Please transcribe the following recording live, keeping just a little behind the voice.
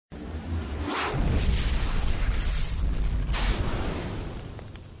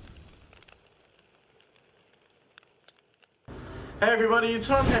Hey everybody, it's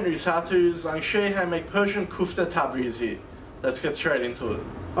on Henry's How-Tos. I'm show you how to make Persian Koofteh Tabrizi. Let's get straight into it.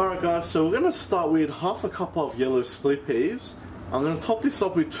 Alright guys, so we're going to start with half a cup of yellow split peas. I'm going to top this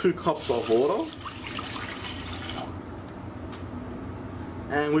up with 2 cups of water.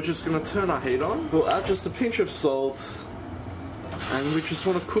 And we're just going to turn our heat on. We'll add just a pinch of salt. And we just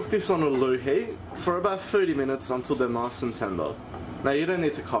want to cook this on a low heat for about 30 minutes until they're nice and tender. Now you don't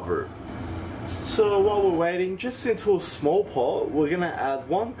need to cover it. So while we're waiting, just into a small pot, we're going to add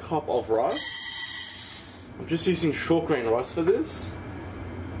 1 cup of rice. I'm just using short grain rice for this.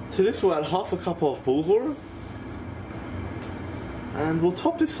 To this we'll add half a cup of bulgur. And we'll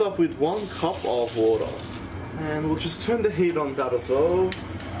top this up with 1 cup of water. And we'll just turn the heat on that as well.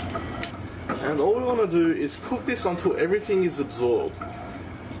 And all we want to do is cook this until everything is absorbed.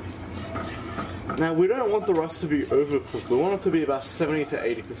 Now we don't want the rice to be overcooked, we want it to be about 70 to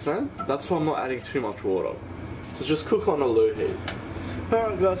 80%. That's why I'm not adding too much water. So just cook on a low heat.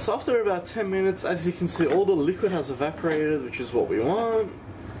 Alright guys, so after about 10 minutes, as you can see, all the liquid has evaporated, which is what we want.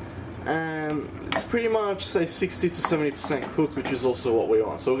 And it's pretty much, say, 60 to 70% cooked, which is also what we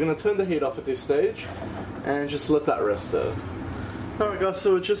want. So we're going to turn the heat off at this stage and just let that rest there. Alright guys,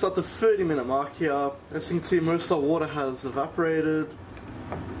 so we're just at the 30-minute mark here. As you can see, most of our water has evaporated.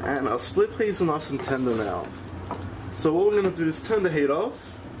 And our split peas are nice and tender now. So what we're going to do is turn the heat off.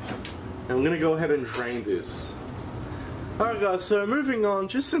 And we're going to go ahead and drain this. Alright guys, so moving on,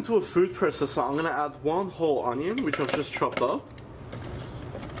 just into a food processor, I'm going to add 1 whole onion, which I've just chopped up.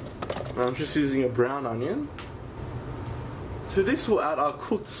 And I'm just using a brown onion. To this we'll add our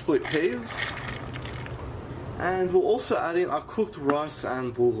cooked split peas. And we'll also add in our cooked rice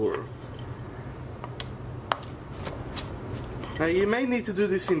and bulgur. Now you may need to do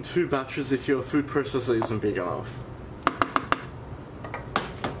this in 2 batches if your food processor isn't big enough.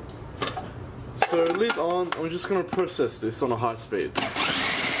 So lid on, I'm just going to process this on a high speed.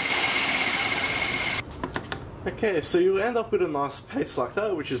 Okay, so you'll end up with a nice paste like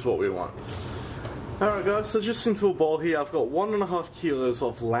that, which is what we want. Alright guys, so just into a bowl here, I've got 1.5 kilos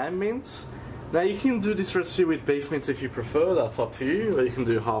of lamb mince. Now you can do this recipe with beef mince if you prefer, that's up to you, or you can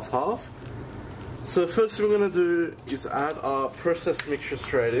do half-half. So the first thing we're going to do is add our processed mixture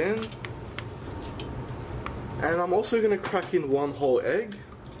straight in. And I'm also going to crack in 1 whole egg.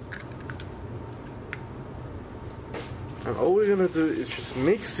 And all we're going to do is just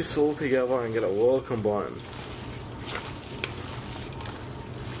mix this all together and get it well combined.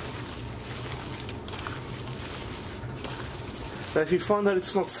 Now if you find that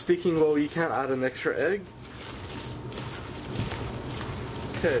it's not sticking well, you can add an extra egg.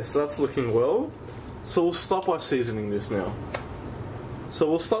 Okay, so that's looking well. So we'll start by seasoning this now. So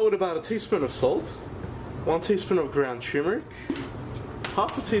we'll start with about a teaspoon of salt, 1 teaspoon of ground turmeric,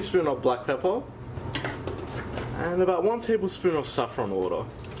 half a teaspoon of black pepper, and about 1 tablespoon of saffron water.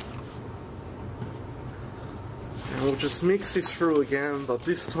 And we'll just mix this through again, but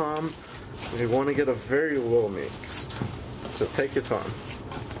this time we want to get it very well mixed. So take your time.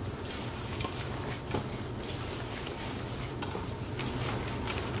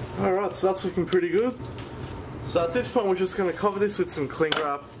 Alright, so that's looking pretty good. So at this point we're just going to cover this with some cling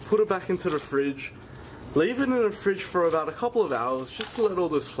wrap, put it back into the fridge, leave it in the fridge for about a couple of hours just to let all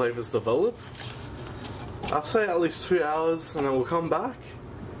those flavours develop. I'd say at least 2 hours, and then we'll come back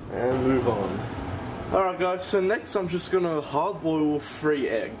and move on. Alright guys, so next I'm just going to hard boil 3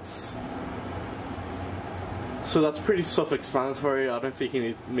 eggs. So that's pretty self-explanatory, I don't think you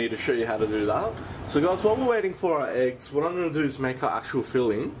need me to show you how to do that. So guys, while we're waiting for our eggs, what I'm going to do is make our actual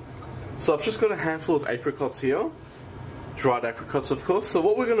filling. So I've just got a handful of apricots here, dried apricots of course. So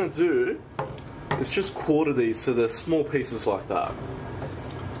what we're going to do is just quarter these so they're small pieces like that.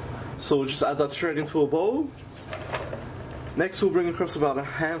 So we'll just add that straight into a bowl. Next we'll bring across about a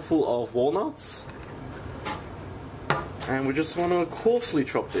handful of walnuts. And we just want to coarsely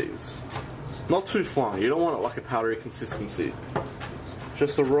chop these. Not too fine, you don't want it like a powdery consistency.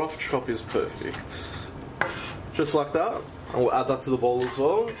 Just a rough chop is perfect. Just like that. And we'll add that to the bowl as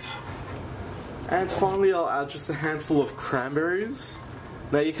well. And finally I'll add just a handful of cranberries.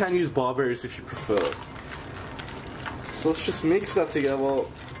 Now you can use barberries if you prefer. So let's just mix that together.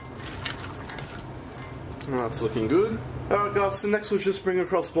 And that's looking good. Alright guys, so next we'll just bring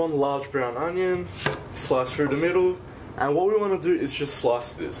across 1 large brown onion, slice through the middle. And what we want to do is just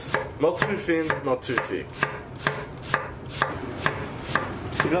slice this. Not too thin, not too thick.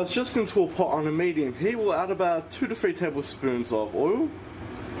 So guys, just into a pot on a medium heat, we'll add about 2 to 3 tablespoons of oil.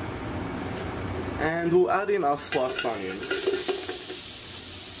 And we'll add in our sliced onions.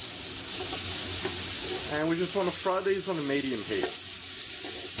 And we just want to fry these on a medium heat.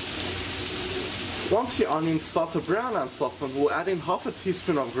 Once your onions start to brown and soften, we'll add in half a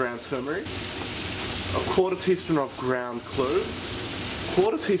teaspoon of ground turmeric, a quarter teaspoon of ground cloves,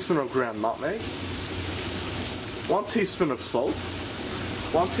 quarter teaspoon of ground nutmeg, 1 teaspoon of salt,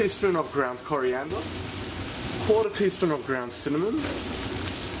 1 teaspoon of ground coriander, quarter teaspoon of ground cinnamon,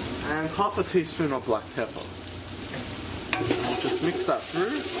 and half a teaspoon of black pepper. I'll just mix that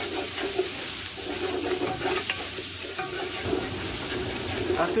through.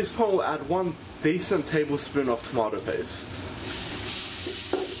 At this point, we'll add 1 decent tablespoon of tomato paste.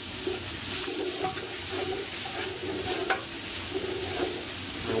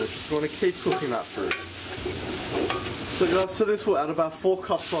 And we just want to keep cooking that through. So guys, to this we'll add about 4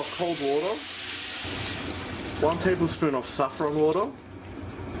 cups of cold water, 1 tablespoon of saffron water,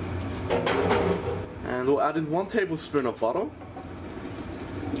 and we'll add in 1 tablespoon of butter,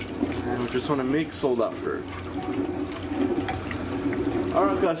 and we just want to mix all that through.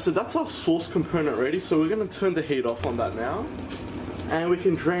 Alright guys, so that's our sauce component ready, so we're going to turn the heat off on that now. And we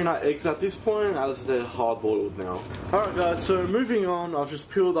can drain our eggs at this point as they're hard boiled now. Alright guys, so moving on, I've just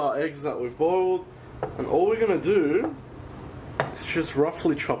peeled our eggs that we've boiled. And all we're going to do is just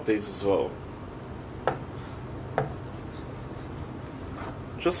roughly chop these as well.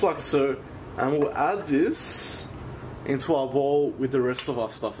 Just like so. And we'll add this into our bowl with the rest of our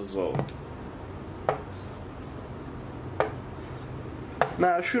stuff as well.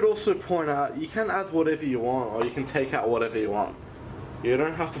 Now I should also point out, you can add whatever you want or you can take out whatever you want. You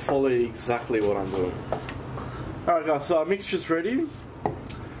don't have to follow exactly what I'm doing. Alright guys, so our mixture's ready.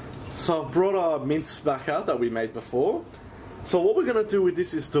 So I've brought our mince back out that we made before. So what we're going to do with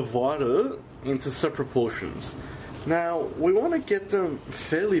this is divide it into separate portions. Now we want to get them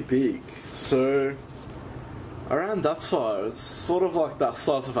fairly big. So around that size, sort of like that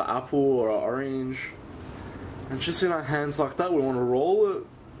size of an apple or an orange. And just in our hands like that, we want to roll it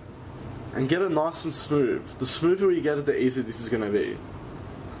and get it nice and smooth. The smoother you get it, the easier this is going to be.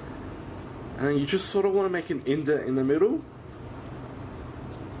 And then you just sort of want to make an indent in the middle.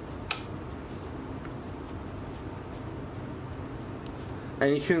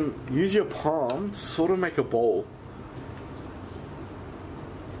 And you can use your palm to sort of make a bowl.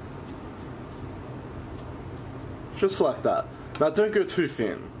 Just like that. Now don't go too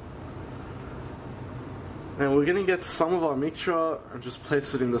thin. Now we're going to get some of our mixture and just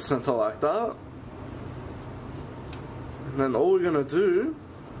place it in the center like that. And then all we're going to do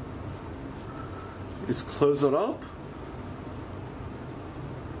is close it up.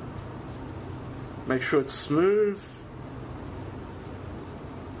 Make sure it's smooth.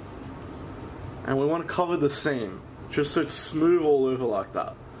 And we want to cover the seam, just so it's smooth all over like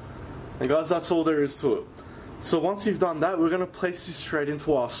that. And guys, that's all there is to it. So once you've done that, we're going to place this straight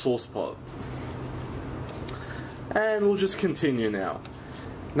into our sauce pot. And we'll just continue now.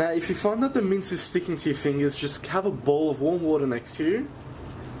 Now, if you find that the mince is sticking to your fingers, just have a bowl of warm water next to you.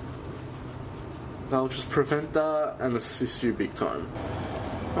 That'll just prevent that and assist you big time.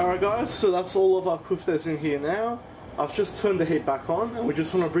 Alright guys, so that's all of our kooftehs in here now. I've just turned the heat back on and we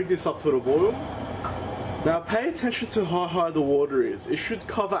just want to bring this up to the boil. Now pay attention to how high the water is. It should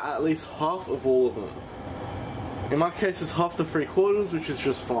cover at least half of all of them. In my case it's half to 3/4, which is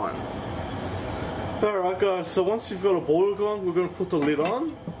just fine. Alright guys, so once you've got a boil going, we're going to put the lid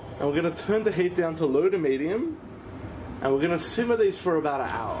on and we're going to turn the heat down to low to medium and we're going to simmer these for about an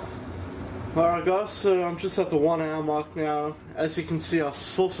hour. Alright guys, so I'm just at the 1 hour mark now. As you can see, our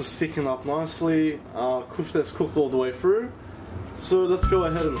sauce is thickened up nicely. Our koofteh's cooked all the way through. So let's go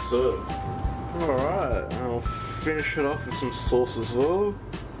ahead and serve. Alright, and I'll finish it off with some sauce as well.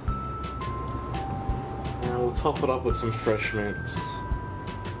 And we'll top it up with some fresh mint.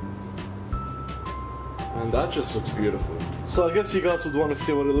 And that just looks beautiful. So I guess you guys would want to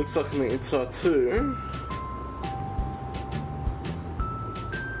see what it looks like on the inside too.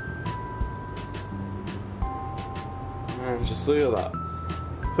 And just look at that.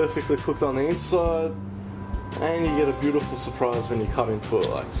 Perfectly cooked on the inside. And you get a beautiful surprise when you cut into it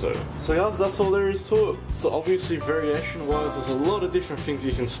like so. So guys, that's all there is to it. So obviously variation wise, there's a lot of different things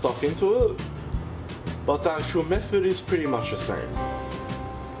you can stuff into it. But the actual method is pretty much the same.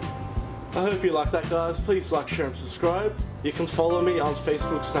 I hope you like that guys. Please like, share and subscribe. You can follow me on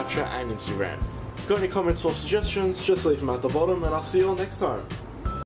Facebook, Snapchat and Instagram. If you've got any comments or suggestions, just leave them at the bottom and I'll see you all next time.